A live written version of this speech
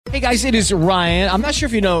Hey guys, it is Ryan. I'm not sure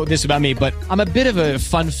if you know this about me, but I'm a bit of a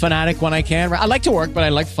fun fanatic when I can. I like to work, but I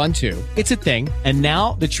like fun too. It's a thing. And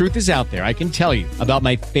now the truth is out there. I can tell you about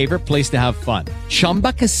my favorite place to have fun.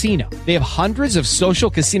 Chumba Casino. They have hundreds of social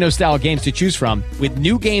casino style games to choose from with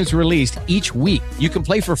new games released each week. You can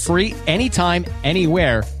play for free anytime,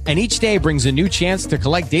 anywhere. And each day brings a new chance to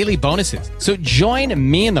collect daily bonuses. So join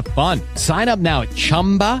me in the fun. Sign up now at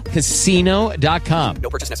ChumbaCasino.com. No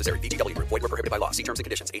purchase necessary. VGW. Void where prohibited by law. See terms and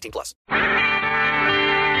conditions. 18+.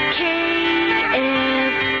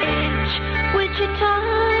 KFH, Wichita.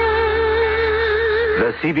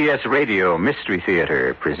 The CBS Radio Mystery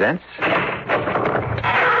Theater presents...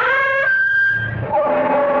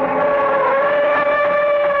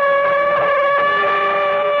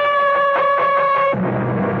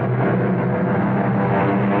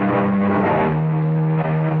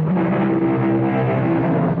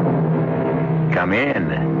 Come in.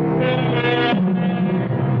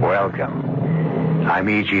 Welcome. I'm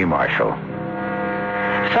E.G. Marshall.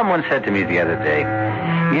 Someone said to me the other day,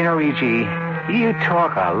 you know, E.G., you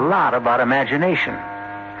talk a lot about imagination.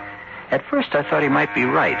 At first I thought he might be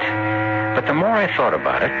right, but the more I thought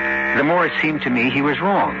about it, the more it seemed to me he was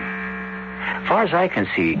wrong. As far as I can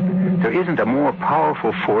see, there isn't a more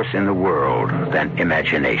powerful force in the world than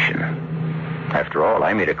imagination. After all,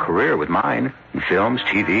 I made a career with mine, in films,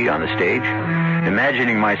 TV, on the stage,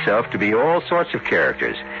 imagining myself to be all sorts of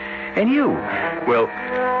characters. And you, well,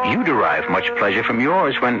 you derive much pleasure from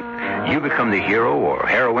yours when you become the hero or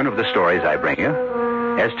heroine of the stories I bring you.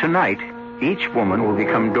 As tonight, each woman will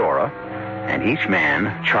become Dora, and each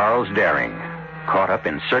man Charles Daring, caught up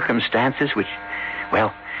in circumstances which,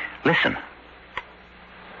 well, listen.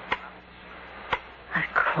 That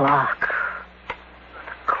clock.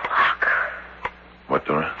 What,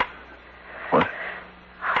 Dora? What? Oh,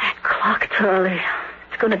 that clock, Charlie.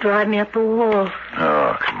 It's going to drive me up the wall.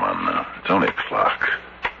 Oh, come on now. It's only a clock.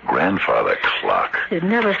 Grandfather clock. It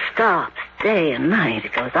never stops, day and night.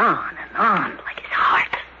 It goes on and on like his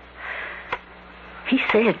heart. He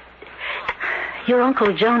said, your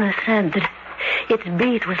Uncle Jonas said that its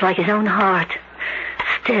beat was like his own heart.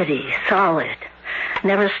 Steady, solid,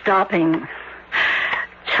 never stopping.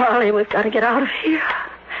 Charlie, we've got to get out of here.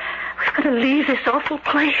 We've got to leave this awful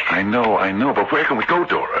place. I know, but where can we go,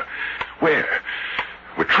 Dora? Where?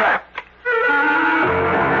 We're trapped.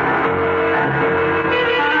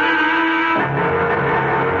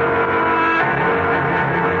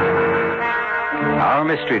 Our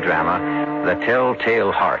mystery drama, The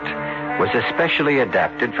Telltale Heart, was especially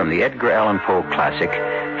adapted from the Edgar Allan Poe classic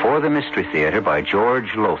for the Mystery Theater by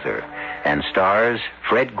George Lothar and stars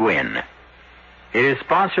Fred Gwynne. It is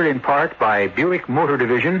sponsored in part by Buick Motor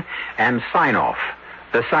Division and Sign-Off,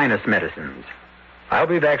 the sinus medicines. I'll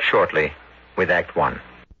be back shortly with Act One.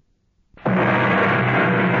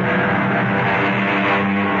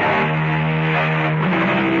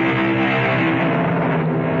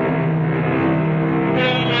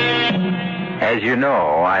 As you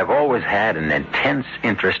know, I've always had an intense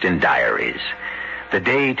interest in diaries, the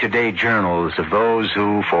day-to-day journals of those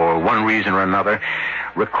who, for one reason or another,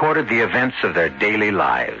 recorded the events of their daily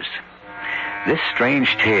lives. This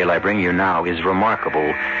strange tale I bring you now is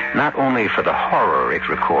remarkable not only for the horror it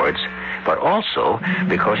records, but also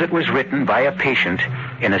because it was written by a patient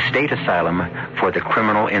in a state asylum for the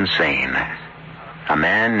criminal insane. A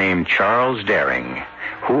man named Charles Daring,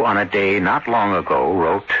 who on a day not long ago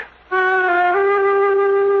wrote...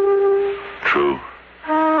 True.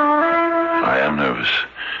 I am nervous.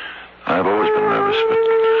 I've always been nervous, but...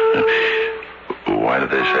 Why do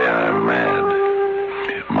they say I am mad?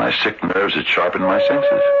 My sick nerves had sharpened my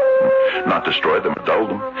senses. Not destroyed them or dulled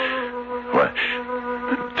them. Why,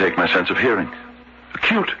 take my sense of hearing.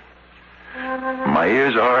 Acute. My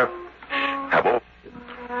ears have all been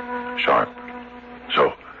sharp.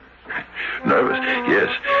 So, nervous, yes.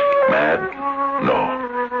 Mad, no.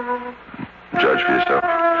 Judge for yourself.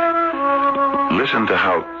 Listen to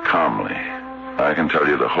how calmly I can tell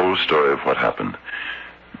you the whole story of what happened.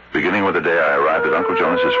 Beginning with the day I arrived at Uncle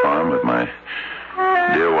Jonas's farm with my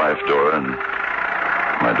dear wife, Dora, and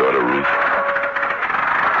my daughter, Ruth.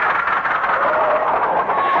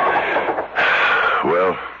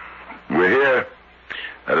 Well, we're here.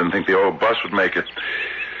 I didn't think the old bus would make it.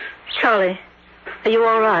 Charlie, are you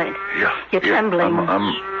all right? Yeah. You're trembling.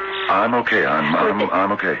 I'm okay.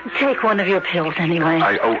 I'm okay. Take one of your pills anyway.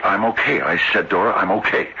 I'm okay. I said, Dora, I'm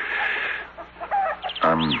okay.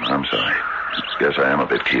 I'm sorry. Guess I am a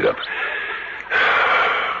bit keyed up.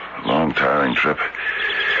 Long, tiring trip.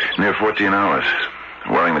 Near 14 hours.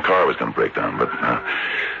 Worrying the car was going to break down, but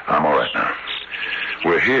I'm all right now.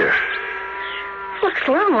 We're here. Looks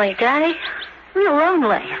lonely, Daddy. Real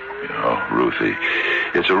lonely. Oh, Ruthie,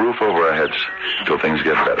 it's a roof over our heads till things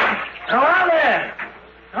get better. Hello there.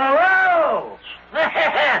 Hello.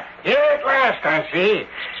 Here at last, I see.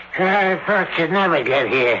 I thought you'd never get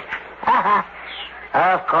here.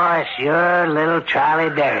 Of course, you're little Charlie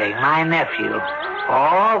Derring, my nephew.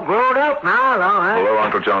 All grown up now, though, huh? Hello,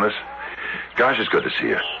 Uncle Jonas. Gosh, it's good to see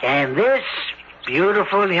you. And this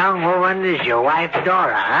beautiful young woman is your wife,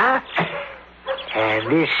 Dora, huh?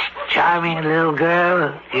 And this charming little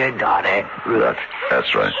girl, your daughter, Ruth.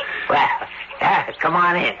 That's right. Well, come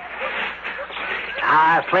on in.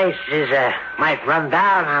 Our place is, might run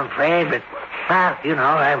down, I'm afraid, but, well, you know,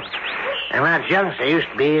 I'm not young as I used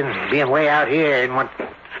to be, and being way out here in what's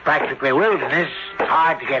practically wilderness, it's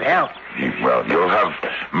hard to get help. Well, you'll have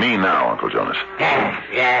me now, Uncle Jonas.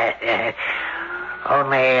 Yeah.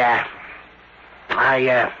 Only, are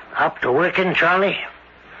you up to working, Charlie?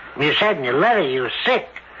 You said in your letter you were sick.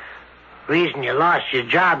 Reason you lost your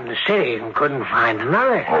job in the city and couldn't find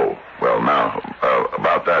another. Oh, well, now,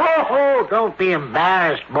 about that... Oh, don't be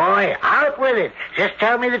embarrassed, boy. Out with it. Just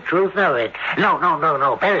tell me the truth of it.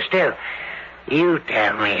 No. Better still. You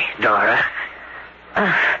tell me, Dora.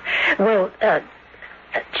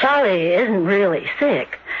 Charlie isn't really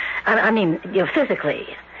sick. I mean,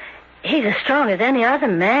 physically. He's as strong as any other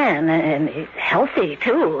man, and he's healthy,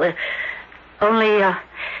 too. Only,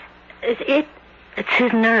 it's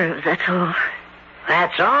his nerves, that's all.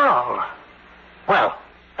 That's all? Well,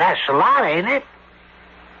 that's a lot, ain't it?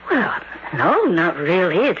 Well, no, not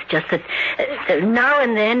really. It's just that now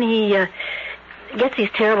and then he gets these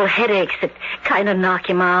terrible headaches that kind of knock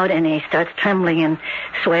him out, and he starts trembling and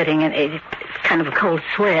sweating, and it's kind of a cold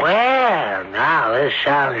sweat. Well, now, this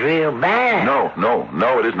sounds real bad. No,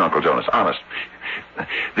 it isn't, Uncle Jonas. Honest.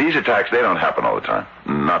 These attacks, they don't happen all the time.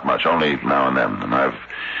 Not much, only now and then. And I've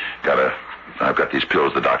got these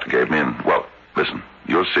pills the doctor gave me, and, well, listen,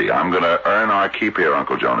 you'll see. I'm going to earn our keep here,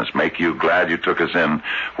 Uncle Jonas. Make you glad you took us in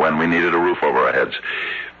when we needed a roof over our heads.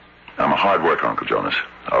 I'm a hard worker, Uncle Jonas.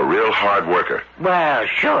 A real hard worker. Well,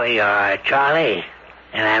 sure you are, Charlie.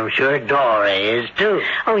 And I'm sure Dora is, too.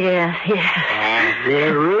 Oh, yes. And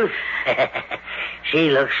Ruth. She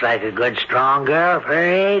looks like a good, strong girl for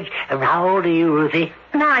her age. And how old are you, Ruthie?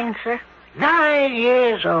 9, sir. 9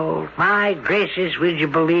 years old. My gracious, would you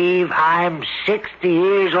believe I'm 60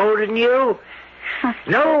 years older than you?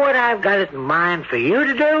 Know what I've got it in mind for you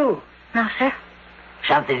to do? No, sir.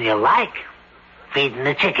 Something you like. Feeding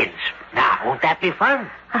the chickens. Now, won't that be fun?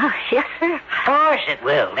 Oh, yes, sir. Of course it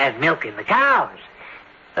will. And milking the cows.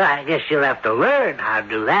 Well, I guess you'll have to learn how to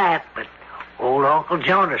do that, but old Uncle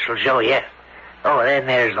Jonas will show you. Oh, then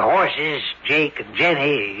there's the horses. Jake and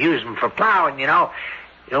Jenny use them for plowing, you know.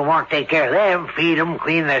 You'll want to take care of them, feed them,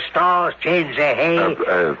 clean their stalls, change their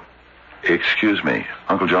hay. Excuse me,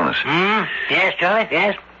 Uncle Jonas. Yes, Charlie,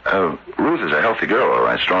 yes? Ruth is a healthy girl, all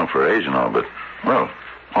right, strong for her age and all, but, well,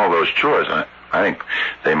 all those chores, I think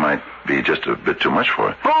they might be just a bit too much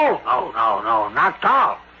for her. Oh, no, not at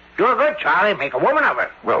all. You're good, Charlie. Make a woman of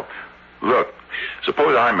her. Well, look,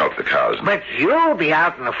 suppose I milk the cows. But you'll be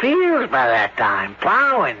out in the fields by that time,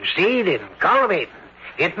 plowing, seeding, cultivating,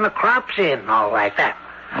 getting the crops in and all like that.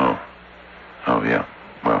 Oh, yeah.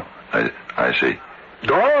 Well, I see.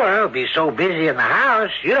 Dora will be so busy in the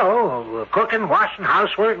house, you know, cooking, washing,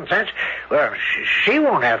 housework and such. Well, she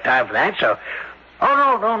won't have time for that, so...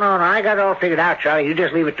 Oh, no. I got it all figured out, Charlie. You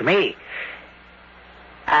just leave it to me.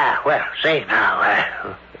 Well, say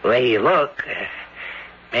now, the way you look,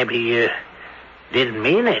 maybe you didn't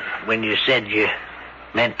mean it when you said you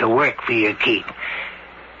meant to work for your keep.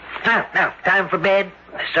 Now, time for bed,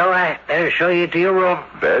 so I better show you to your room.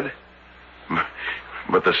 Bed?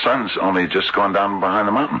 But the sun's only just gone down behind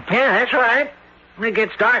the mountain. Yeah, that's right. It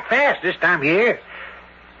gets dark fast this time of year.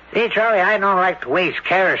 See, Charlie, I don't like to waste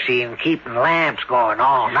kerosene keeping lamps going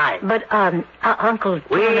all night. But, Uncle...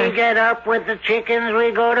 We get up with the chickens,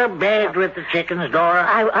 we go to bed with the chickens, Dora.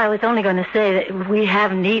 I was only going to say that we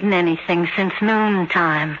haven't eaten anything since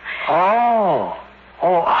noontime. Oh,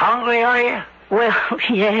 hungry are you? Well,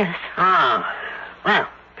 yes. Well,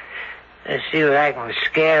 let's see what I can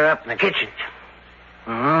scare up in the kitchen.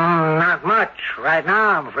 Not much right now,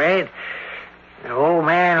 I'm afraid. An old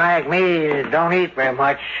man like me don't eat very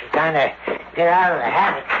much. Kind of get out of the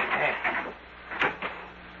habit.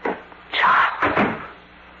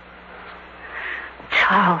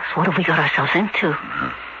 Charles, what have we got ourselves into?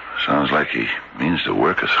 Sounds like he means to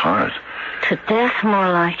work us hard. To death, more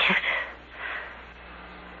like it.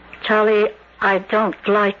 Charlie, I don't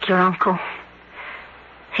like your uncle.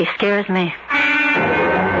 He scares me.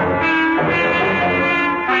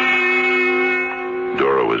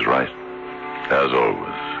 Dora was right. As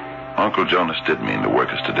always. Uncle Jonas did mean to work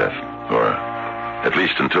us to death, or at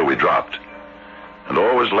least until we dropped. And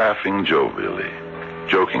always laughing jovially,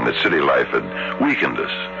 joking that city life had weakened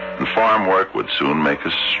us, and farm work would soon make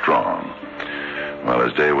us strong. Well,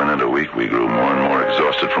 as day went into week, we grew more and more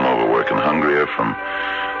exhausted from overwork and hungrier from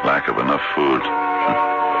lack of enough food.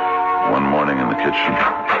 One morning in the kitchen...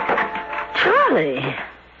 Charlie,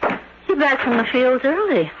 you're back from the fields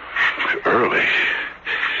early. Early?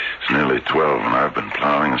 It's nearly 12, and I've been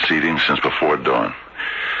plowing and seeding since before dawn.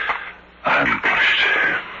 I'm pushed.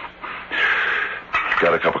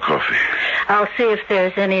 Got a cup of coffee? I'll see if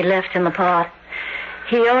there's any left in the pot.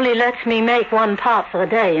 He only lets me make one pot for the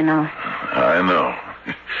day, you know. I know.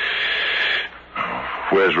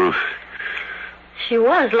 Where's Ruth? She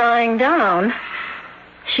was lying down.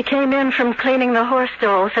 She came in from cleaning the horse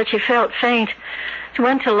stall, said she felt faint. She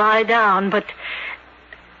went to lie down, but...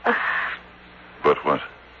 But what?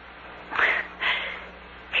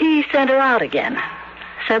 He sent her out again.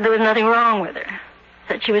 Said there was nothing wrong with her.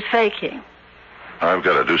 Said she was faking. I've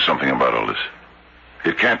got to do something about all this.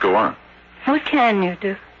 It can't go on. What can you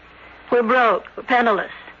do? We're broke. We're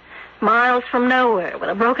penniless. Miles from nowhere with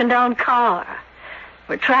a broken-down car.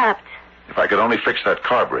 We're trapped. If I could only fix that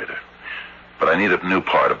carburetor. But I need a new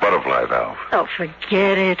part, a butterfly valve. Oh,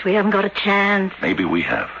 forget it. We haven't got a chance. Maybe we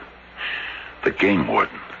have. The game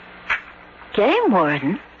warden. Game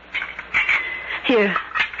warden? Here.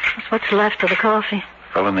 That's what's left of the coffee.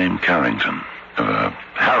 A fellow named Harrington.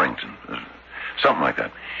 Something like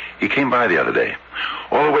that. He came by the other day.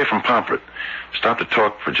 All the way from Pomfret. Stopped to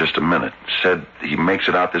talk for just a minute. Said he makes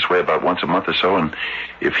it out this way about once a month or so, and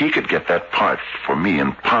if he could get that part for me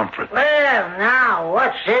in Pomfret. Well, now,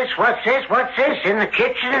 what's this in the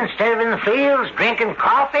kitchen instead of in the fields, drinking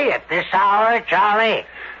coffee at this hour, Charlie?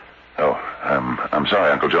 Oh, I'm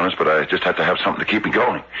sorry, Uncle Jonas, but I just had to have something to keep me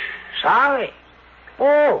going. Sorry?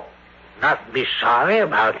 Oh, nothing to be sorry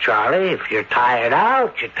about, Charlie. If you're tired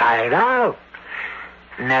out, you're tired out.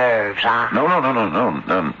 Nerves, huh? No.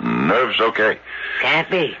 Nerves, okay. Can't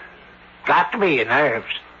be. Got to be your nerves.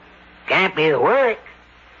 Can't be the work.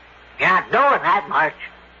 You're not doing that much.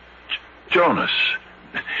 Jonas,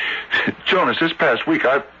 this past week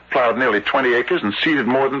I plowed nearly 20 acres and seeded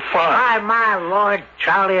more than 5. My Lord,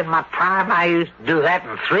 Charlie, in my prime, I used to do that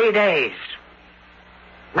in 3 days.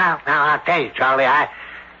 Now, I'll tell you, Charlie, I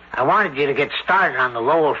wanted you to get started on the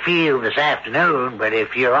lower field this afternoon, but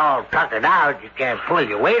if you're all tuckered out, you can't pull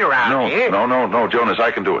your weight around here. No, Jonas,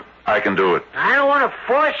 I can do it. I don't want to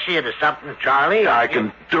force you to something, Charlie. I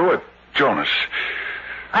can do it, Jonas.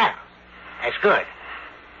 Well, that's good.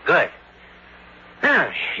 Good.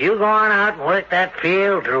 Now, you go on out and work that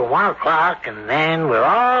field till 1 o'clock, and then we'll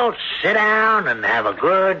all sit down and have a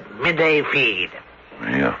good midday feed.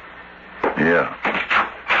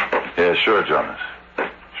 Yeah, sure, Jonas.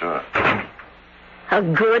 Sure. A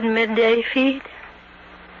good midday feed?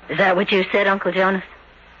 Is that what you said, Uncle Jonas?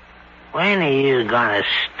 When are you gonna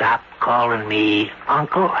stop calling me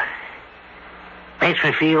Uncle? Makes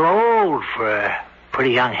me feel old for a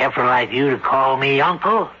pretty young heifer like you to call me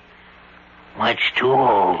Uncle. Much too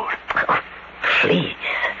old. Oh, please.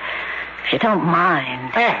 If you don't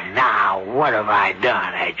mind. Well, now, what have I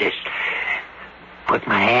done? I just put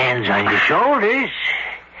my hands on your shoulders.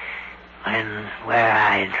 And where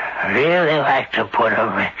I'd really like to put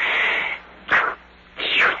them.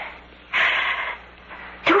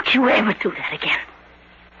 Don't you ever do that again.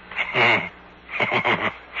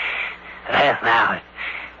 Well, now, if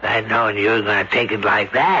I'd known you were going to take it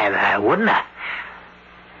like that, I wouldn't have.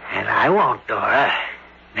 And I won't, Dora.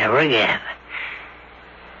 Never again.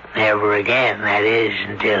 Never again, that is,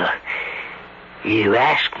 until you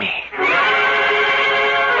ask me.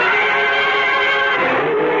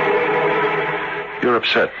 You're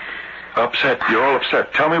upset. You're all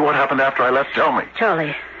upset. Tell me what happened after I left. Tell me.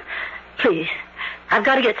 Charlie, please. I've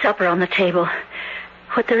got to get supper on the table.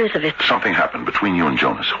 What there is of it. Something happened between you and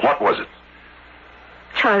Jonas. What was it?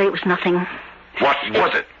 Charlie, it was nothing. What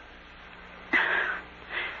was it?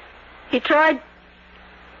 He tried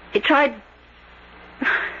to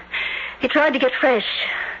get fresh.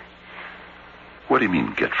 What do you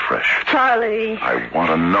mean, get fresh? Charlie. I want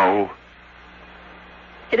to know.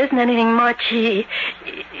 It isn't anything much. He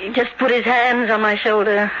just put his hands on my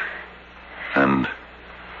shoulder. And?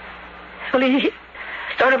 Well, he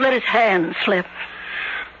sort of let his hands slip.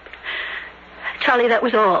 Charlie, that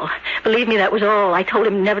was all. Believe me, that was all. I told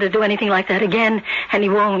him never to do anything like that again, and he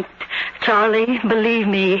won't. Charlie, believe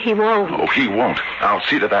me, he won't. Oh, he won't. I'll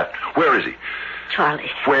see to that. Where is he? Charlie.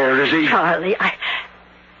 Where is he? Charlie,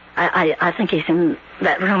 I think he's in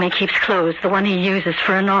that room he keeps closed, the one he uses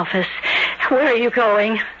for an office. Where are you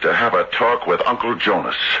going? To have a talk with Uncle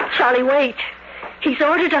Jonas. Charlie, wait. He's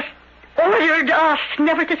ordered us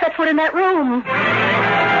never to set foot in that room.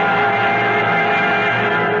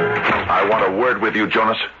 I want a word with you,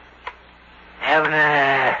 Jonas. Having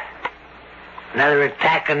another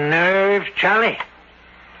attack of nerves, Charlie?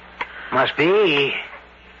 Must be.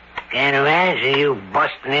 Can't imagine you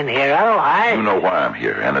busting in here otherwise. You know why I'm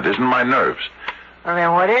here, and it isn't my nerves. Well,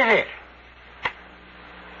 then what is it?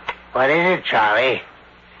 What is it, Charlie?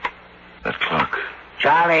 That clock.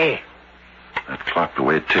 Charlie. That clock, the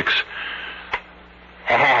way it ticks.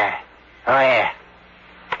 Oh, yeah.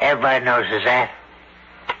 Everybody notices that.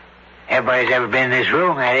 Everybody's ever been in this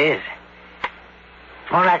room, that is.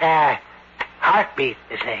 It's more like a heartbeat,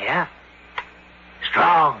 they say, huh?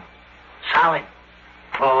 Strong, solid,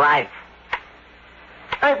 full of life.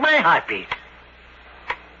 Like my heartbeat.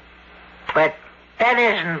 But that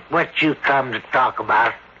isn't what you come to talk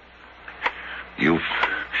about. You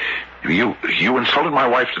insulted my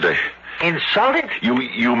wife today. Insulted?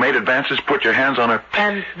 You made advances, put your hands on her.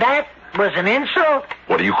 And that was an insult?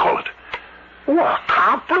 What do you call it? Well, a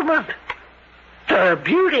compliment. To her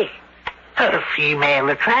beauty. Her female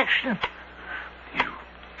attraction. You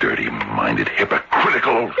dirty-minded,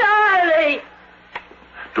 hypocritical... Charlie!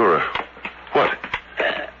 Dora, what?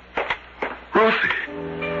 Ruthie.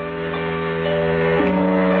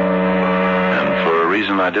 And for a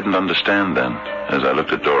reason I didn't understand then, as I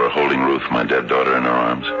looked at Dora holding Ruth, my dead daughter, in her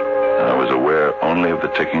arms, I was aware only of the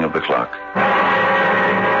ticking of the clock.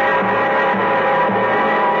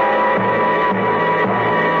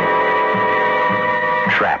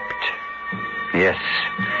 Trapped. Yes,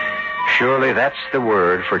 surely that's the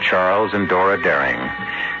word for Charles and Dora Daring,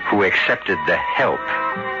 who accepted the help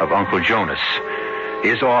of Uncle Jonas,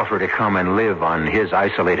 his offer to come and live on his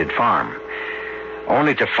isolated farm,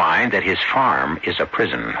 only to find that his farm is a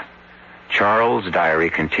prison. Charles' diary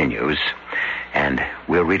continues, and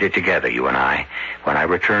we'll read it together, you and I, when I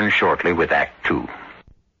return shortly with Act 2.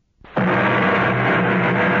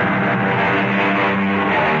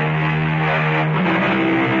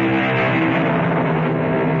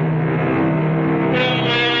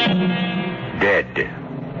 Dead.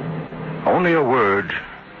 Only a word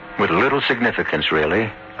with little significance, really,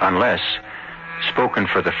 unless spoken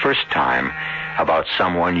for the first time about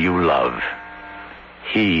someone you love.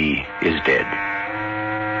 He is dead.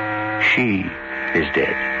 She is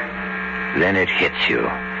dead. Then it hits you,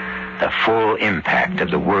 the full impact of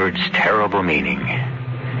the word's terrible meaning.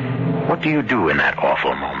 What do you do in that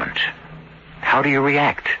awful moment? How do you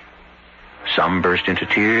react? Some burst into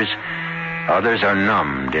tears, others are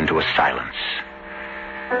numbed into a silence.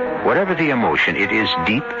 Whatever the emotion, it is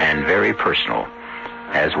deep and very personal,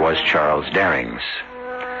 as was Charles Daring's.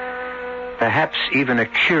 Perhaps even a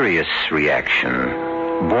curious reaction,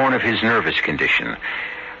 born of his nervous condition,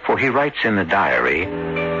 for he writes in the diary,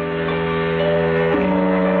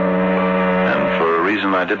 And for a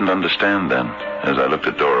reason I didn't understand then, as I looked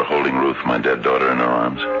at Dora holding Ruth, my dead daughter, in her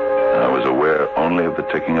arms, I was aware only of the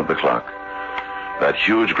ticking of the clock. That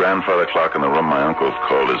huge grandfather clock in the room my uncle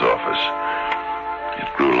called his office. It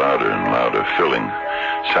grew louder and louder, filling,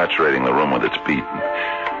 saturating the room with its beat.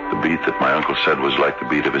 The beat that my uncle said was like the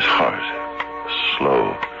beat of his heart.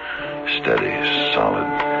 Slow, steady, solid.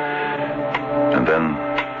 And then,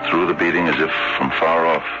 through the beating, as if from far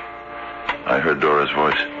off, I heard Dora's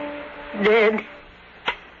voice. Dead.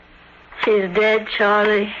 She's dead,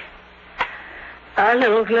 Charlie. Our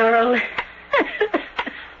little girl.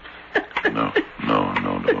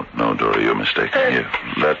 No, Dora, you're mistaken. Here,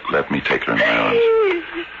 let me take her in my arms.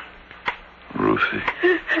 Ruthie.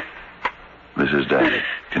 This is Daddy.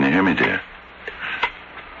 Can you hear me, dear?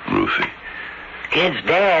 Ruthie. Kid's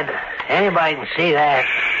dead. Anybody can see that.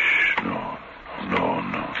 No,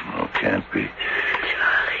 can't be.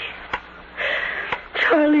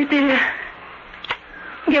 Charlie, dear.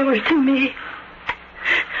 Give her to me.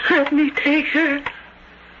 Let me take her.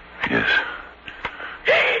 Yes.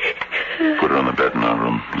 Put her on the bed in our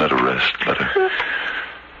room. Let her rest. Let her...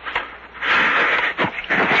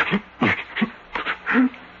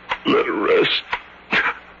 Let her rest.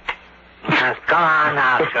 Now, come on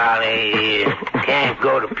now, Charlie. You can't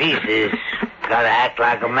go to pieces. Gotta act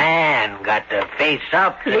like a man. Got to face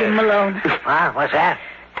up. Leave him alone. Huh? What's that?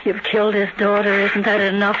 You've killed his daughter. Isn't that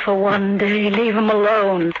enough for one day? Leave him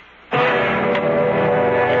alone.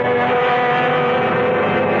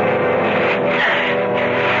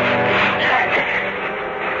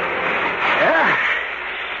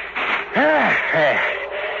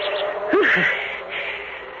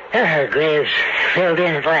 The grave's filled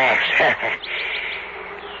in at last.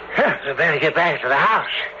 We better get back to the house.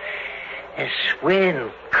 This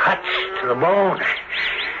wind cuts to the bone.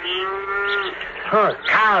 Oh, the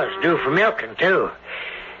cow's due for milking, too.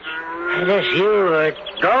 I guess you or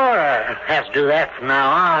Dora have to do that from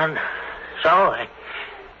now on. So, I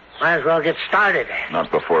might as well get started.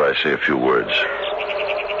 Not before I say a few words.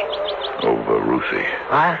 Over Ruthie.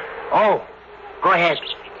 What? Oh, go ahead.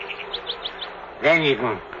 Then you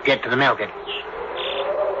can get to the milking.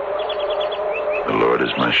 The Lord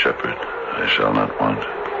is my shepherd. I shall not want.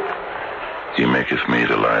 He maketh me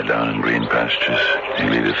to lie down in green pastures. He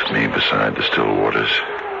leadeth me beside the still waters.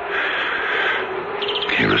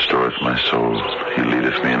 He restoreth my soul. He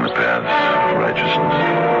leadeth me in the paths of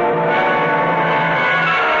righteousness.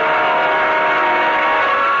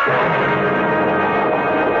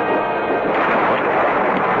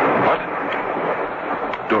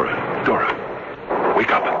 Dora,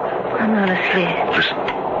 wake up. I'm not asleep. Listen.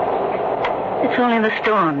 It's only the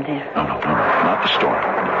storm, dear. No, not the storm.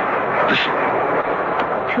 Listen.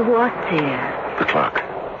 To what, dear? The clock.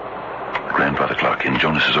 The grandfather clock in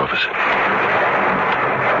Jonas's office. I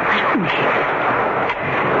don't hear it.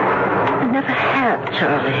 I never have,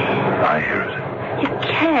 Charlie. I hear it. You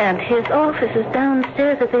can't. His office is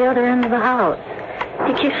downstairs at the other end of the house.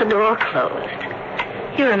 He keeps the door closed.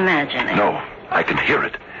 You're imagining. No, I can hear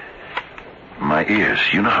it. My ears,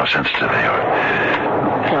 you know how sensitive they are.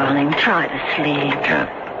 Darling, try to sleep. Can't.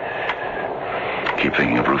 Keep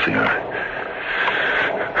thinking of Ruthie.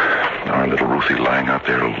 Our little Ruthie lying out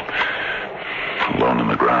there alone in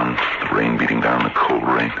the ground, the rain beating down, the cold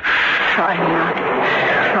rain. Try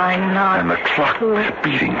not. And the clock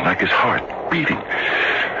beating like his heart, beating.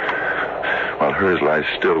 While hers lies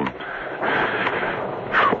still.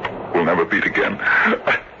 Will never beat again.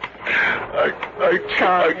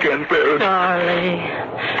 I can't bear it.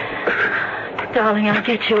 Darling, I'll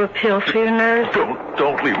get you a pill for your nerves.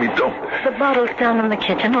 Don't leave me, don't. The bottle's down in the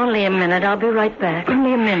kitchen. Only a minute. I'll be right back.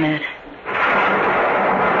 Only a minute.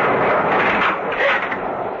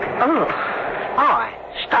 Oh,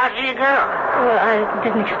 started you, girl. Well, I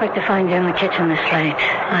didn't expect to find you in the kitchen this late.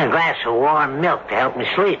 A glass of warm milk to help me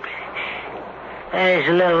sleep. There's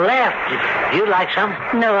a little left. You'd like some?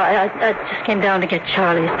 No, I just came down to get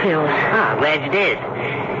Charlie's pills. Oh, glad you did.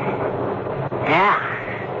 Yeah.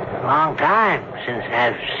 Long time since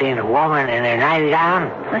I've seen a woman in her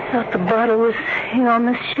nightgown. I thought the bottle was here on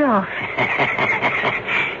the shelf.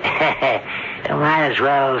 You might as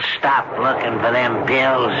well stop looking for them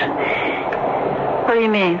pills. What do you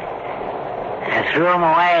mean? I threw them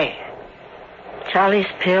away.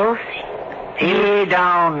 Charlie's pills? He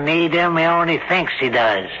don't need them. He only thinks he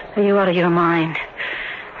does. Are you out of your mind?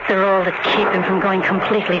 They're all to keep him from going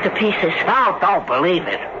completely to pieces. No, don't believe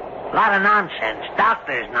it. A lot of nonsense.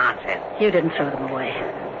 Doctor's nonsense. You didn't throw them away.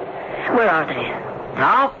 Where are they?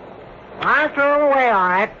 No, I threw them away, all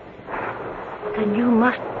right. Then you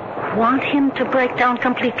must want him to break down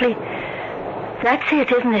completely. That's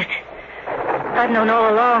it, isn't it? I've known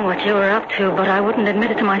all along what you were up to, but I wouldn't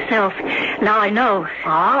admit it to myself. Now I know.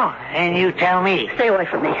 Oh, and you tell me. Stay away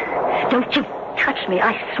from me. Don't you touch me,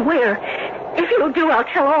 I swear. If you do, I'll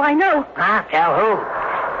tell all I know. Huh? Tell who?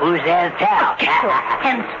 Who's there to tell? Get your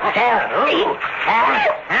hands off. Tell who?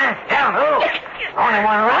 Huh? Tell who? Only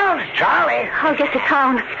one around is Charlie. I'll get to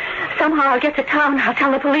town. Somehow I'll get to town. I'll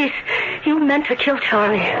tell the police. You meant to kill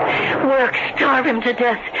Charlie. Work, starve him to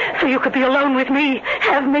death, so you could be alone with me.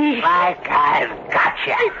 Have me. Like I've got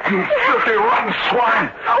you. You filthy, rotten swine.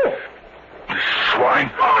 Oh. Swine.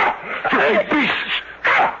 You beasts.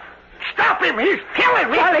 Stop him. He's killing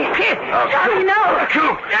me. Charlie. Charlie, no. I'll kill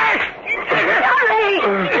him. Charlie,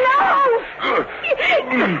 no.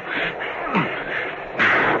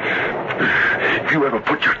 If you ever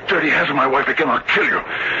put your dirty hands on my wife again, I'll kill you.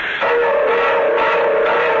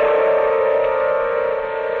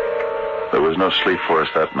 There was no sleep for us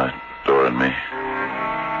that night, Dora and me.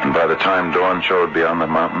 And by the time dawn showed beyond the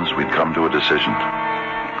mountains, we'd come to a decision.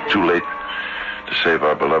 Too late to save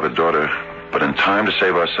our beloved daughter, but in time to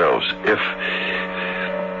save ourselves.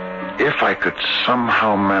 If I could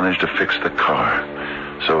somehow manage to fix the car.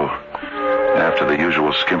 So, after the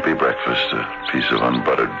usual skimpy breakfast, a piece of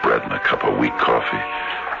unbuttered bread and a cup of weak coffee.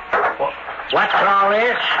 What's all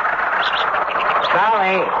this?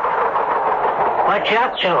 Charlie, what you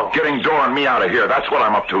up to? Getting Dora and me out of here, that's what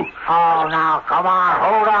I'm up to. Oh, now, come on.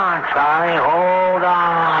 Hold on, Charlie. Hold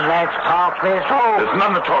on. Let's talk this over. There's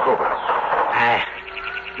nothing to talk over. I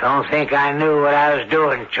don't think I knew what I was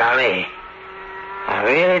doing, Charlie. I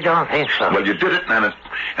really don't think so. Well, you did it, and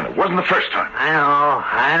it wasn't the first time.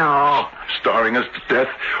 I know. Starving us to death,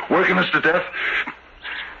 working us to death.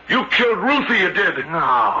 You killed Ruthie, you did.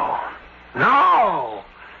 No.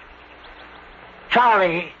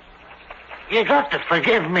 Charlie, You got to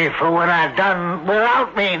forgive me for what I've done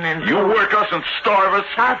without meaning to. You work us and starve us.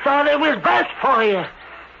 I thought it was best for you.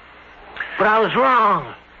 But I was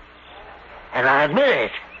wrong. And I admit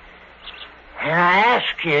it. And I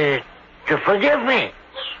ask you to forgive me.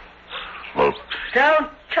 Well, Don't,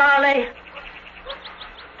 Charlie.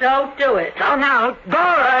 Don't do it. Oh, now,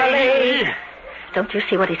 Dorothy. Don't you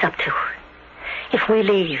see what he's up to? If we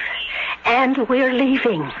leave, and we're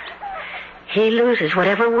leaving, he loses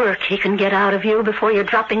whatever work he can get out of you before you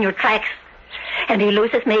drop in your tracks. And he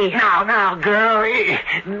loses me. Now, girl.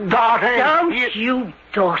 Daughter. Don't you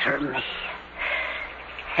daughter me.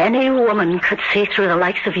 Any woman could see through the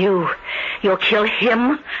likes of you. You'll kill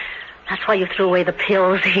him. That's why you threw away the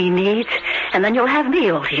pills he needs. And then you'll have me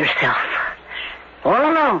all to yourself.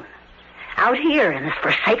 All alone. Out here in this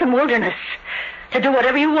forsaken wilderness. To do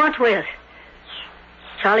whatever you want with.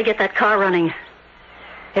 Charlie, get that car running.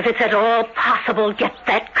 If it's at all possible, get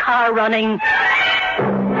that car running.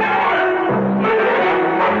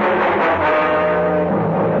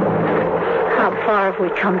 How far have we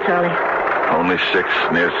come, Charlie? only 6,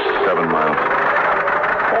 near 7 miles.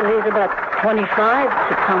 That leaves about 25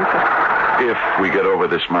 to Concord. If we get over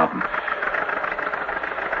this mountain.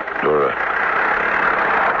 Dora.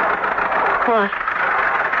 What?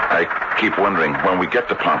 I keep wondering, when we get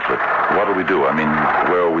to Pomfret, what do we do? I mean,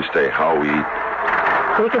 where will we stay? How will we eat?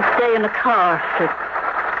 We can stay in the car for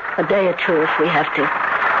a day or two if we have to.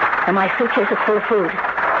 And my suitcase is full of food.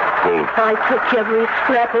 Full? I took every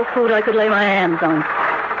scrap of food I could lay my hands on.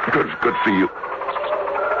 Good for you.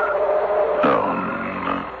 Oh,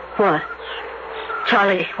 no. What?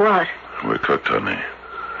 Charlie, what? We're cooked, honey.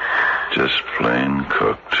 Just plain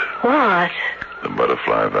cooked. What? The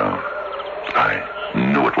butterfly valve. I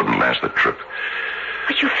knew it wouldn't last the trip.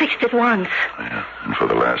 But you fixed it once. Yeah, and for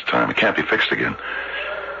the last time. It can't be fixed again.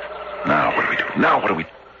 Now, what do we do? Now, what do we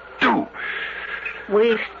do?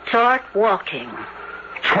 We start walking.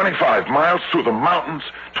 25 miles through the mountains.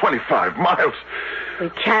 25 miles. We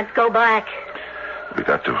can't go back. We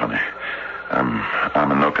got to, honey.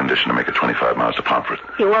 I'm in no condition to make it 25 miles to Pomfret.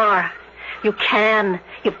 You are. You can.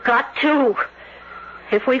 You've got to.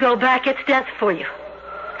 If we go back, it's death for you.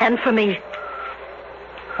 And for me.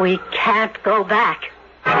 We can't go back.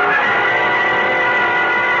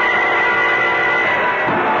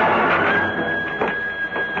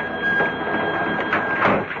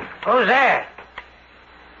 Who's there?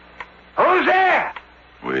 Who's there?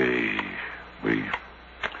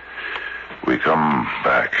 We come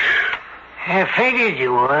back. I figured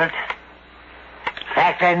you would. In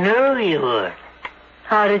fact, I knew you would.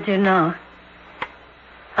 How did you know?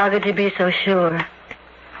 How could you be so sure?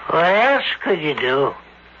 What else could you do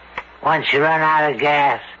once you run out of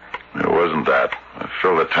gas? It wasn't that. I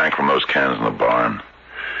filled the tank from those cans in the barn.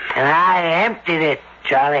 And I emptied it,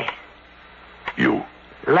 Charlie. You?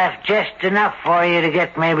 Left just enough for you to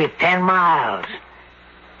get maybe 10 miles.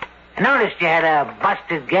 I noticed you had a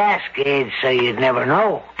busted gas gauge, so you'd never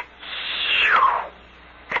know.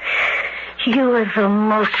 You are the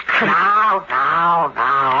most... Now.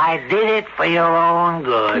 I did it for your own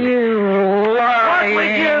good. You lying... What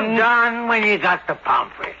would you have done when you got to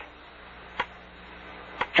Pomfret?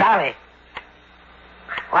 Charlie,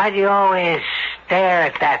 why do you always stare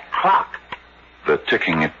at that clock? The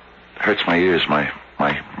ticking, it hurts my ears, my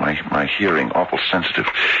hearing, awful sensitive.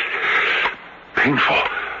 Painful.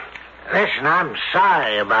 Listen, I'm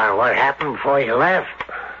sorry about what happened before you left.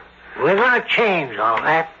 We're going to change all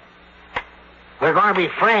that. We're going to be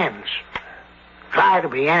friends. Try to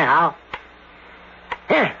be, anyhow.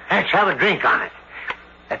 Here, let's have a drink on it.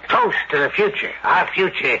 A toast to the future. Our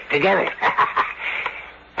future together.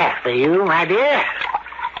 After you, my dear.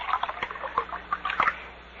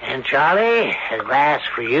 And Charlie, a glass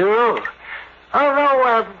for you.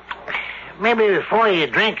 Although, maybe before you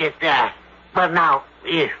drink it, but now,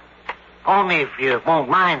 only if you won't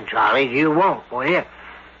mind, Charlie, you won't, will you?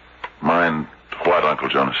 Mind what, Uncle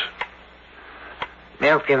Jonas?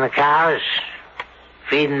 Milking the cows,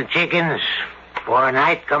 feeding the chickens before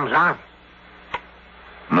night comes on.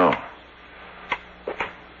 No,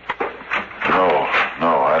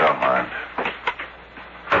 I don't mind.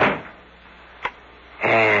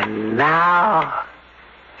 And now,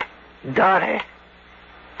 daughter,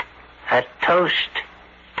 a toast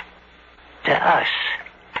to us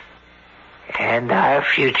and our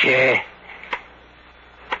future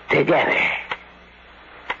together.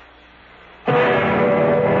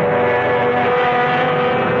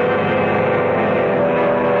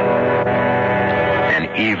 An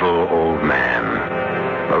evil old man,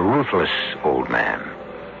 a ruthless old man,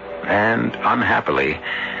 and unhappily,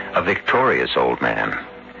 a victorious old man.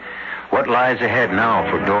 What lies ahead now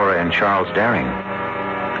for Dora and Charles Daring?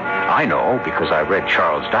 I know because I read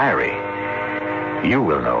Charles' diary. You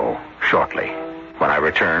will know shortly when I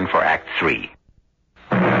return for Act 3.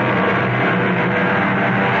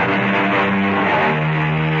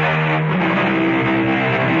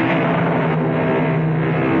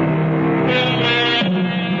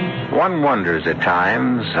 One wonders at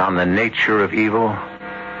times on the nature of evil.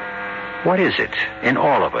 What is it in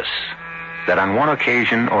all of us that on one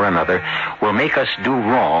occasion or another will make us do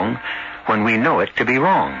wrong when we know it to be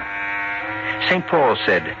wrong? St. Paul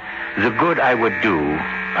said, "The good I would do,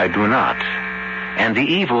 I do not, and the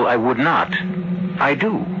evil I would not, I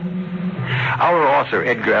do." Our author,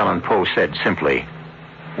 Edgar Allan Poe, said simply,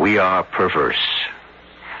 "We are perverse."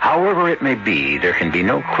 However it may be, there can be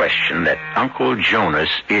no question that Uncle Jonas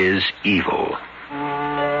is evil.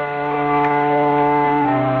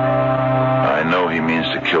 I know he means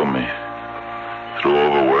to kill me. Through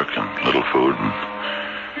overwork and little food, and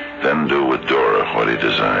then do with Dora what he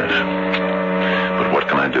desires. But what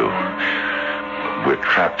can I do? We're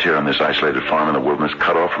trapped here on this isolated farm in the wilderness,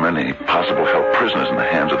 cut off from any possible help, prisoners in the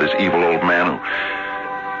hands of this evil old man who...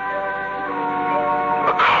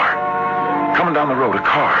 A car. Coming down the road, a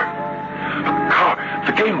car.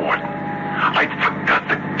 The game warden. I forgot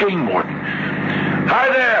the game warden. Hi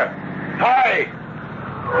there. Hi.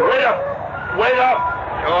 Wait up.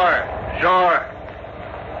 Sure.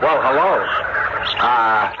 Well, hello.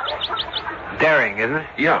 Daring, isn't it?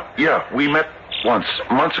 Yeah. We met once,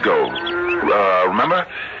 months ago. Remember?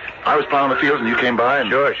 I was plowing the fields and you came by and...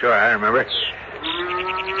 Sure, I remember.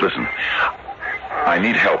 Listen, I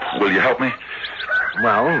need help. Will you help me?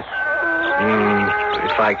 Well,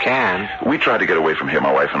 if I can. We tried to get away from here,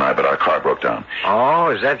 my wife and I, but our car broke down. Oh,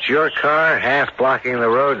 is that your car, half blocking the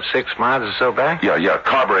road 6 miles or so back? Yeah.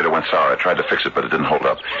 Carburetor went sour. I tried to fix it, but it didn't hold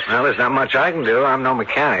up. Well, there's not much I can do. I'm no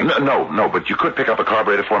mechanic. No, but you could pick up a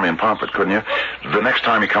carburetor for me in Pomfret, couldn't you? The next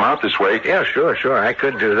time you come out this way... Yeah, sure. I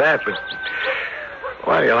could do that, but...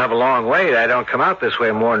 Well, you'll have a long wait. I don't come out this way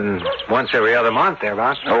more than once every other month,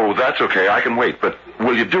 thereabouts. Oh, that's okay. I can wait, but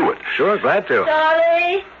will you do it? Sure, glad to.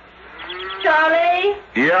 Charlie?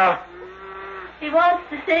 Yeah? He wants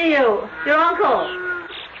to see you. Your uncle.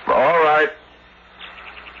 All right.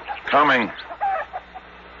 Coming.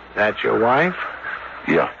 That your wife?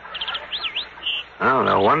 Yeah. Oh,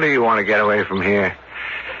 no wonder you want to get away from here.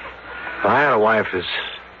 If I had a wife as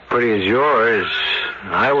pretty as yours,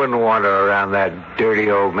 I wouldn't want her around that dirty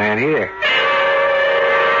old man either.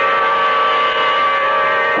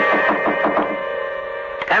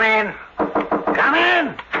 Come in.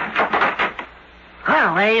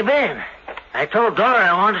 Well, where you been? I told Dora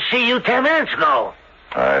I wanted to see you 10 minutes ago.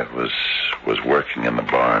 I was working in the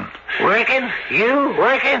barn. Working? You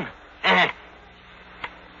working?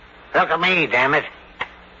 Look at me, damn it.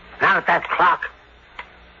 Not at that clock.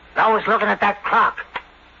 Always looking at that clock.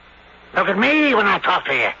 Look at me when I talk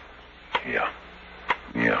to you. Yeah.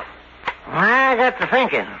 I got to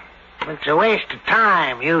thinking. It's a waste of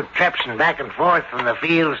time, you trepsing back and forth from the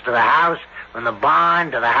fields to the house, from the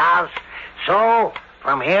barn to the house. So,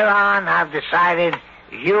 from here on, I've decided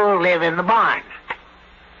you'll live in the barn.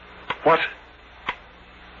 What?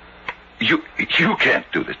 You can't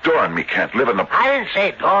do this. Dora and me can't live in the... I didn't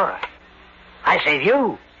say Dora. I said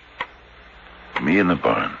you. Me in the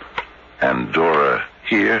barn. And Dora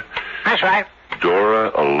here? That's right.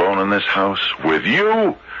 Dora alone in this house with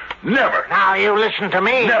you? Never. Now, you listen to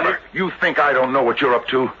me. Never. You think I don't know what you're up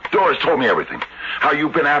to? Dora's told me everything. How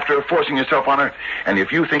you've been after her, forcing yourself on her. And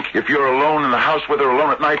if you think if you're alone in the house with her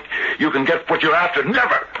alone at night, you can get what you're after,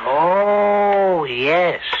 never. Oh,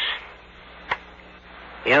 yes.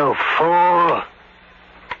 You fool.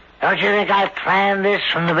 Don't you think I planned this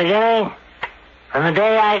from the beginning? From the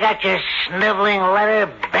day I got your sniveling letter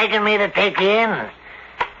begging me to take you in.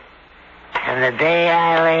 And the day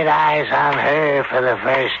I laid eyes on her for the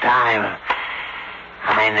first time,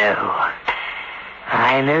 I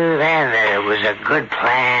knew then that it was a good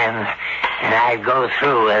plan, and I'd go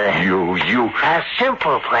through with it. You... A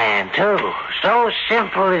simple plan, too. So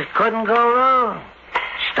simple it couldn't go wrong.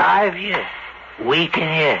 Starve you, weaken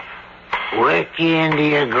you, work you into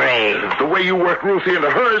your grave. The way you worked Ruthie into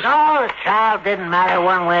hers... No, the child didn't matter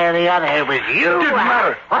one way or the other. It was you. It didn't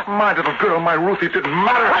matter. What? My little girl, my Ruthie, didn't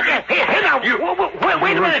matter. What? Here now.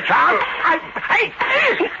 Wait a minute, child.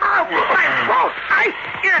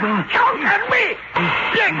 You choking me.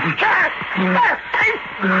 You can't.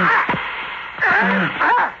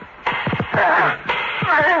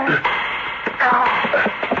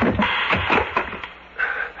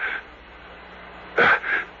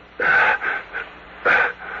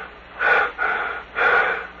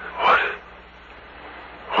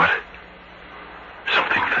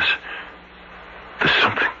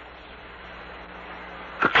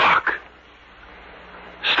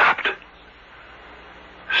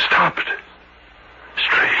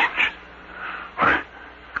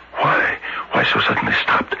 so suddenly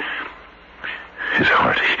stopped. His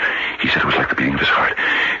heart, he said it was like the beating of his heart.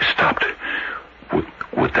 It stopped.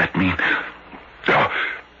 Would that mean...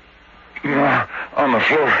 on the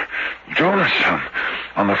floor. Jonas,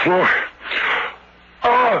 on the floor.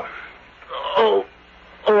 Oh,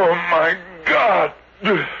 my God.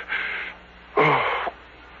 Oh,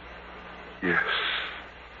 yes.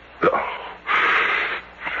 Oh,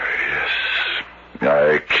 yes.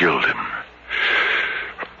 I killed him.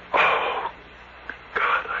 Oh,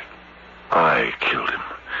 God, I killed him.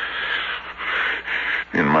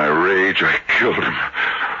 In my rage, I killed him.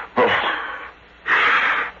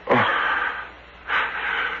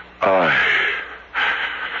 I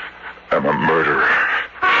am a murderer.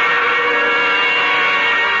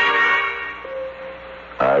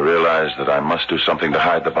 I realized that I must do something to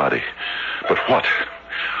hide the body. But what?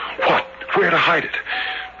 What? Where to hide it?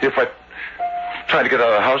 If I tried to get out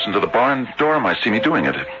of the house into the barn, Dora might see me doing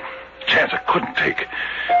it. A chance I couldn't take.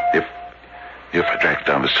 If I dragged it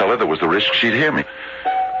down the cellar, there was the risk she'd hear me.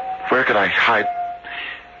 Where could I hide?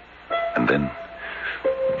 And then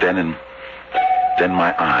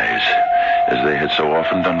my eyes, as they had so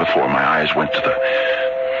often done before, my eyes went to the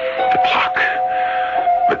clock.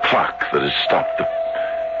 The clock that had stopped the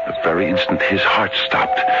very instant his heart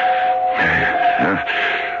stopped.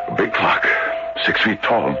 A big clock, 6 feet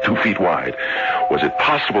tall and 2 feet wide. Was it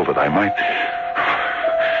possible that I might...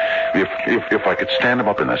 If I could stand him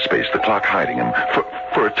up in that space, the clock hiding him,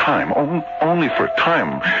 for a time, only for a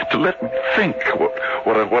time, to let me think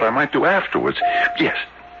what I might do afterwards. Yes,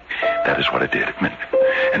 that is what I did.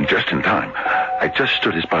 And just in time, I just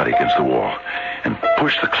stood his body against the wall and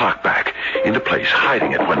pushed the clock back into place,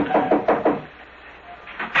 hiding it when...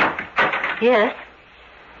 Yes?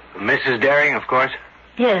 Mrs. Daring, of course.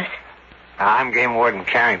 Yes. I'm Game Warden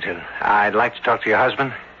Carrington. I'd like to talk to your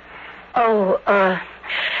husband. Oh,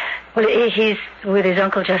 well, he's with his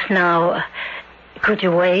uncle just now. Could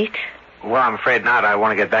you wait? Well, I'm afraid not. I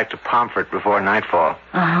want to get back to Pomfret before nightfall.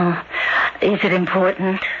 Uh-huh. Is it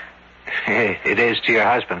important? It is to your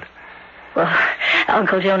husband. Well,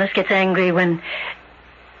 Uncle Jonas gets angry when...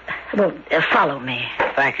 Well, follow me.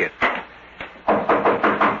 Thank you.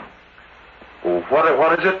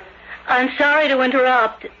 What is it? I'm sorry to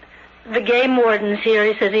interrupt. The game warden's here.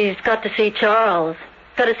 He says he's got to see Charles.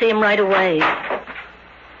 Got to see him right away.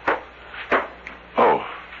 Oh.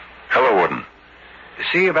 Hello, Warden.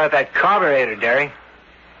 See about that carburetor, Daring.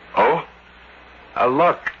 Oh?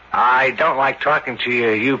 Look, I don't like talking to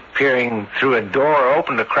you. You peering through a door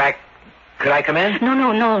open to crack. Could I come in?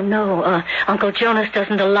 No. Uncle Jonas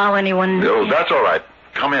doesn't allow anyone... No, that's all right.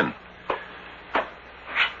 Come in.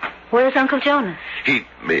 Where's Uncle Jonas? He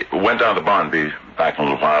went down to the barn. Be back in a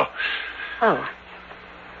little while. Oh.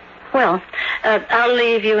 Well, I'll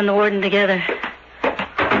leave you and the warden together.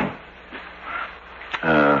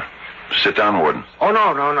 Sit down, Warden. Oh,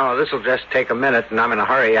 no. This'll just take a minute, and I'm in a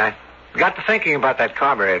hurry. I got to thinking about that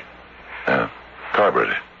carburetor.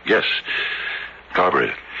 Carburetor. Yes.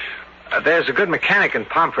 Carburetor. There's a good mechanic in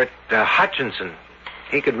Pomfret, Hutchinson.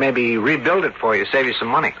 He could maybe rebuild it for you, save you some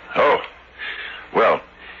money. Oh. Well...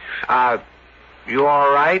 you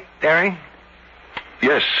all right, Daring?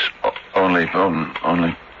 Yes, only...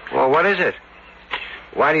 Well, what is it?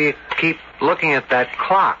 Why do you keep looking at that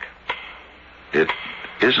clock? It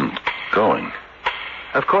isn't going.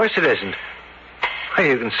 Of course it isn't. Well,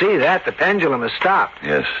 you can see that. The pendulum has stopped.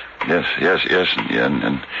 Yes, and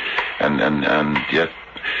yet...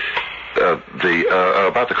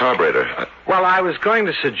 about the carburetor... Well, I was going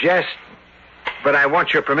to suggest... But I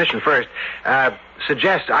want your permission first.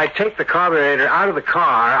 Suggest I take the carburetor out of the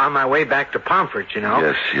car on my way back to Pomfret, you know?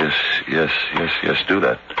 Yes, do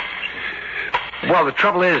that. Well, the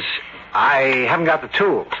trouble is, I haven't got the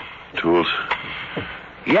tools. Tools?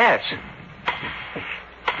 Yes.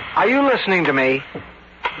 Are you listening to me?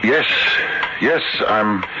 Yes,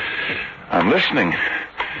 I'm listening.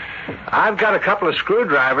 I've got a couple of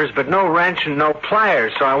screwdrivers, but no wrench and no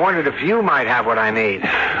pliers, so I wondered if you might have what I need.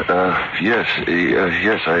 Yes,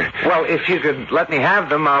 Well, if you could let me have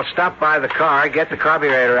them, I'll stop by the car, get the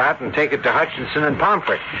carburetor out, and take it to Hutchinson and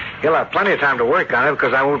Pomfret. You'll have plenty of time to work on it,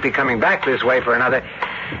 because I won't be coming back this way for another...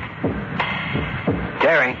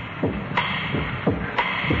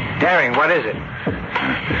 Daring, what is it?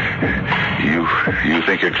 You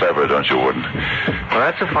think you're clever, don't you, Warden? Well,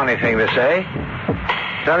 that's a funny thing to say.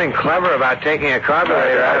 Nothing clever about taking a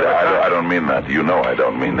carburetor out of the car. I don't mean that. You know I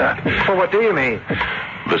don't mean that. Well, what do you mean?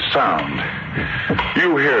 The sound.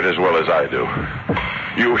 You hear it as well as I do.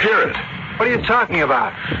 You hear it. What are you talking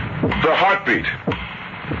about? The heartbeat.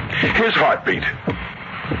 His heartbeat.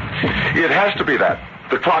 It has to be that.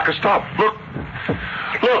 The clock has stopped.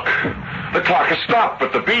 Look. The clock has stopped,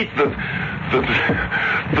 but the beat,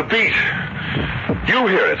 the beat. You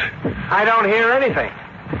hear it. I don't hear anything.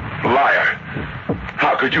 Liar.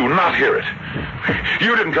 How could you not hear it?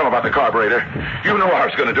 You didn't tell about the carburetor. You knew I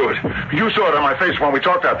was going to do it. You saw it on my face when we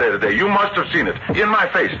talked out there today. You must have seen it. In my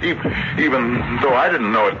face. Even though I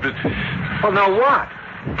didn't know it. Well, no, what?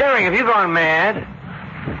 Daring, have you gone mad?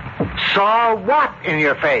 Saw what in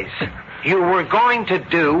your face? You were going to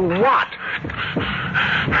do what?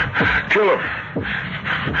 Kill him.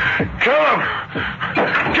 Kill him.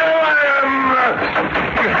 Kill him!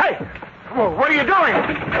 Hey! Well, what are you doing?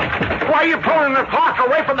 Why are you pulling the clock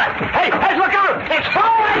away from that? Hey, look out! It's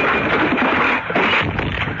falling!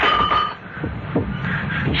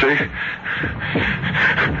 See?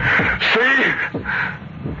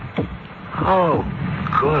 Oh,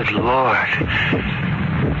 good Lord.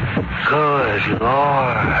 Good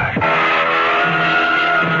Lord.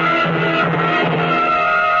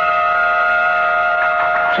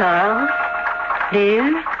 Charles,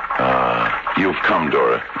 dear? You've come,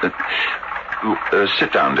 Dora.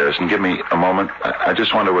 Sit down, dearest, and give me a moment. I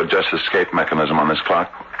just want to adjust the escape mechanism on this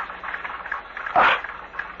clock.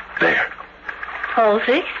 There. All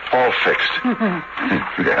fixed? All fixed.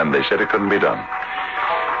 And they said it couldn't be done.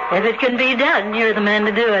 If it can be done, you're the man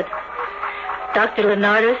to do it. Dr.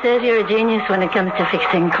 Leonardo says you're a genius when it comes to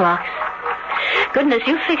fixing clocks. Goodness,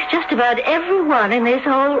 you fixed just about every one in this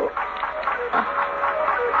whole...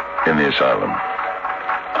 In the asylum.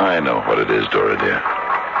 I know what it is, Dora, dear.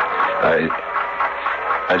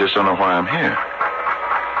 I just don't know why I'm here.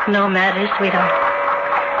 No matter, sweetheart.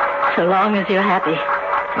 So long as you're happy.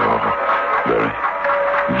 Oh, very,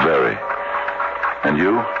 very. And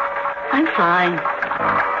you? I'm fine.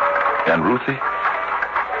 And Ruthie?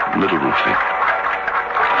 Little Ruthie.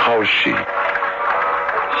 How is she?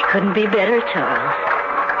 She couldn't be better, Charles.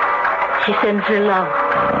 She sends her love.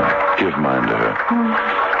 Give mine to her.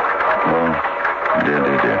 Oh, dear.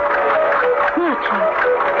 What, Charles?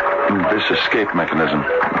 This escape mechanism.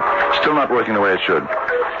 Still not working the way it should.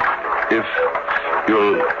 If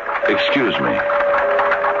you'll excuse me,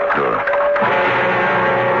 Dora.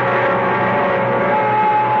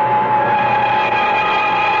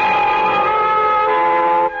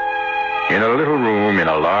 In a little room in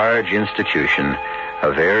a large institution,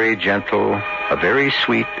 a very gentle, a very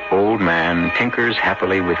sweet old man tinkers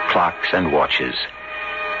happily with clocks and watches.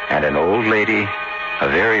 And an old lady, a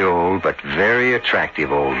very old but very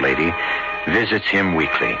attractive old lady, visits him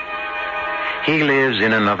weekly. He lives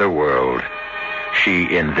in another world, she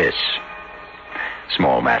in this.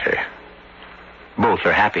 Small matter. Both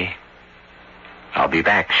are happy. I'll be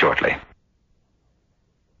back shortly.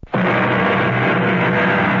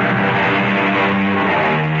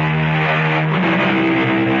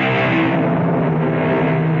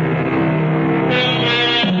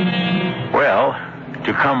 Well,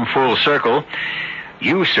 to come full circle,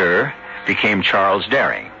 you, sir, became Charles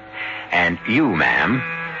Daring. And you, ma'am,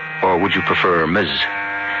 or would you prefer Ms.,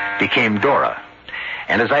 became Dora.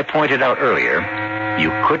 And as I pointed out earlier,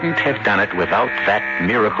 you couldn't have done it without that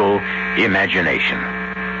miracle imagination.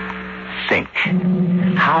 Think,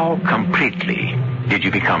 how completely did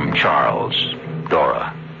you become Charles,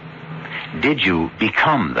 Dora? Did you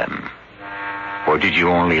become them? Or did you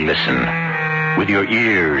only listen? With your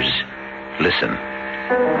ears, listen.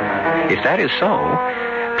 If that is so,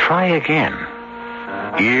 try again.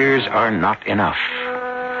 Ears are not enough.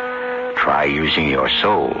 Try using your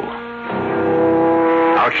soul.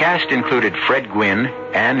 Our cast included Fred Gwynne,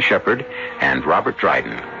 Ann Shepard, and Robert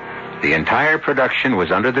Dryden. The entire production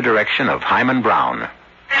was under the direction of Hyman Brown.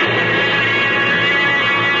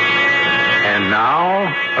 And now,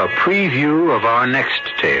 a preview of our next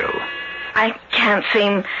tale. I can't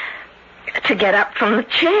seem to get up from the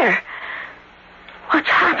chair. What's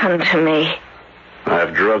happened to me?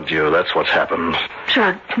 I've drugged you, that's what's happened.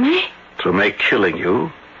 Drugged me? To make killing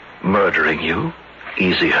you, murdering you,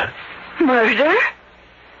 easier. Murder?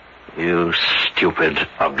 You stupid,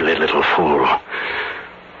 ugly little fool.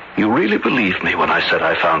 You really believed me when I said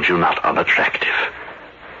I found you not unattractive.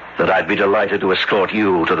 That I'd be delighted to escort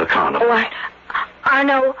you to the carnival. What?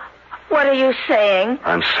 Arno, what are you saying?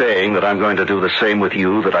 I'm saying that I'm going to do the same with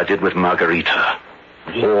you that I did with Margarita.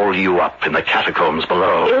 Wall you up in the catacombs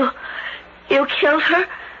below. You killed her?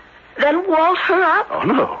 Then walled her up? Oh,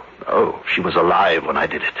 no. She was alive when I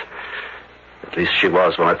did it. At least she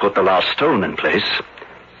was when I put the last stone in place.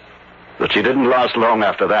 But she didn't last long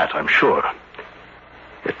after that, I'm sure.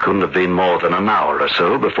 It couldn't have been more than an hour or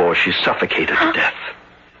so before she suffocated to death.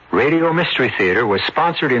 Radio Mystery Theater was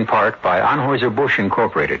sponsored in part by Anheuser-Busch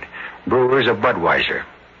Incorporated, brewers of Budweiser.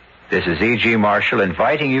 This is E.G. Marshall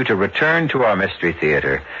inviting you to return to our Mystery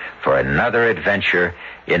Theater for another adventure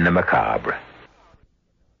in the macabre.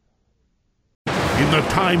 In the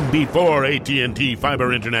time before AT&T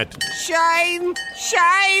Fiber Internet. Shame!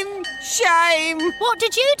 Shame! Shame! What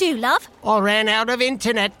did you do, love? I ran out of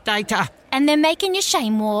internet data. And they're making you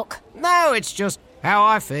shame walk. No, it's just how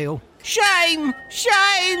I feel. Shame!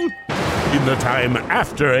 Shame! In the time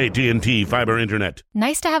after AT&T Fiber Internet.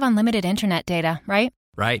 Nice to have unlimited internet data, right?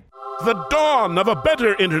 Right. The dawn of a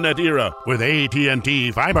better internet era with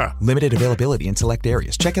AT&T Fiber. Limited availability in select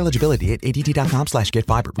areas. Check eligibility at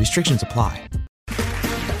att.com/getfiber. Restrictions apply.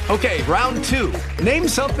 Okay, round two. Name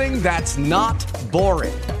something that's not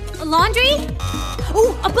boring. A laundry?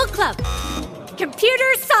 Ooh, a book club.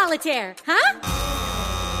 Computer solitaire, huh?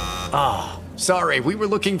 Ah, oh, sorry. We were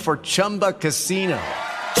looking for Chumba Casino.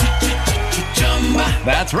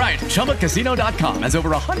 That's right. ChumbaCasino.com has over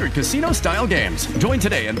 100 casino-style games. Join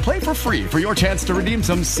today and play for free for your chance to redeem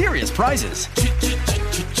some serious prizes.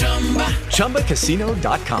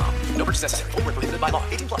 ChumbaCasino.com. No purchase necessary. Void where prohibited by law.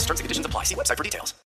 18+ terms and conditions apply. See website for details.